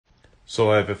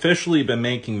So I've officially been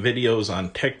making videos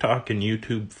on TikTok and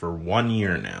YouTube for 1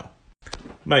 year now.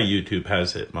 My YouTube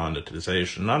has hit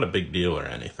monetization, not a big deal or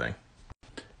anything.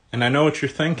 And I know what you're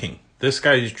thinking. This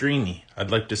guy's dreamy. I'd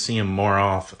like to see him more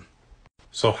often.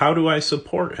 So how do I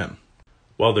support him?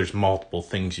 Well, there's multiple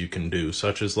things you can do,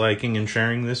 such as liking and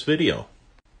sharing this video.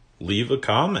 Leave a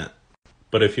comment.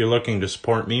 But if you're looking to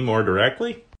support me more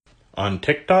directly, on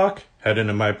TikTok, head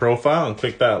into my profile and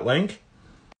click that link.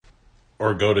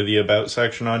 Or go to the About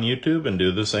section on YouTube and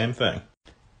do the same thing.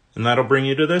 And that'll bring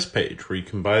you to this page where you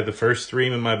can buy the first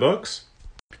 3 of my books,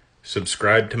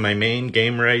 subscribe to my main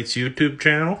Game Rights YouTube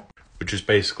channel, which is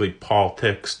basically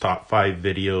politics, top 5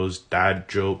 videos, dad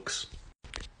jokes,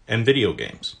 and video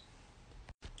games.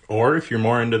 Or if you're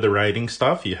more into the writing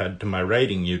stuff, you head to my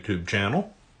writing YouTube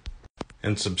channel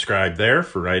and subscribe there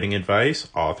for writing advice,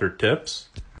 author tips,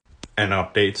 and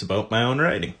updates about my own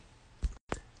writing.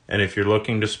 And if you're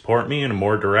looking to support me in a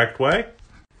more direct way,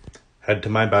 head to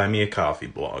my Buy Me a Coffee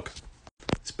blog.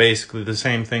 It's basically the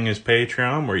same thing as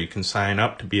Patreon, where you can sign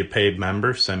up to be a paid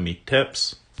member, send me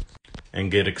tips,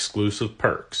 and get exclusive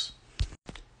perks.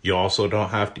 You also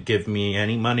don't have to give me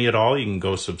any money at all. You can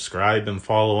go subscribe and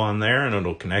follow on there, and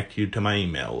it'll connect you to my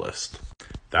email list.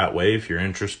 That way, if you're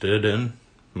interested in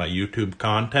my YouTube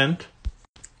content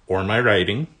or my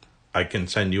writing, I can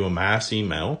send you a mass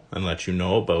email and let you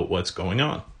know about what's going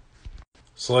on.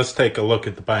 So let's take a look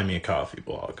at the Buy Me a Coffee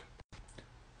blog.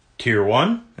 Tier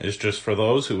 1 is just for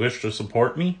those who wish to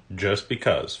support me just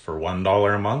because, for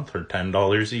 $1 a month or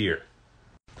 $10 a year.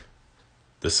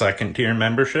 The second tier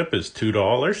membership is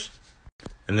 $2,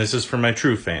 and this is for my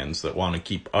true fans that want to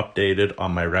keep updated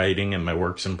on my writing and my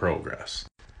works in progress.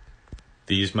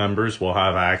 These members will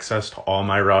have access to all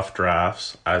my rough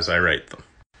drafts as I write them.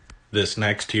 This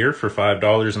next tier for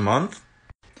 $5 a month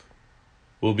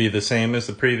will be the same as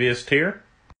the previous tier,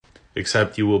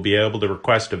 except you will be able to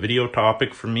request a video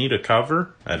topic for me to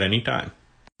cover at any time.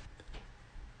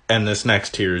 And this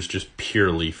next tier is just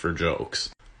purely for jokes.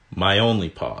 My only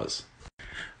pause.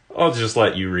 I'll just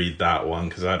let you read that one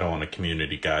because I don't want a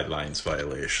community guidelines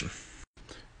violation.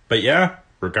 But yeah,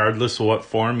 regardless of what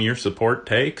form your support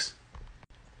takes,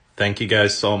 thank you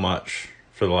guys so much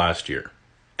for the last year.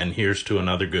 And here's to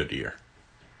another good year.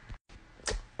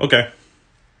 Okay,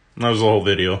 that was the whole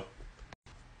video.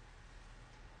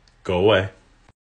 Go away.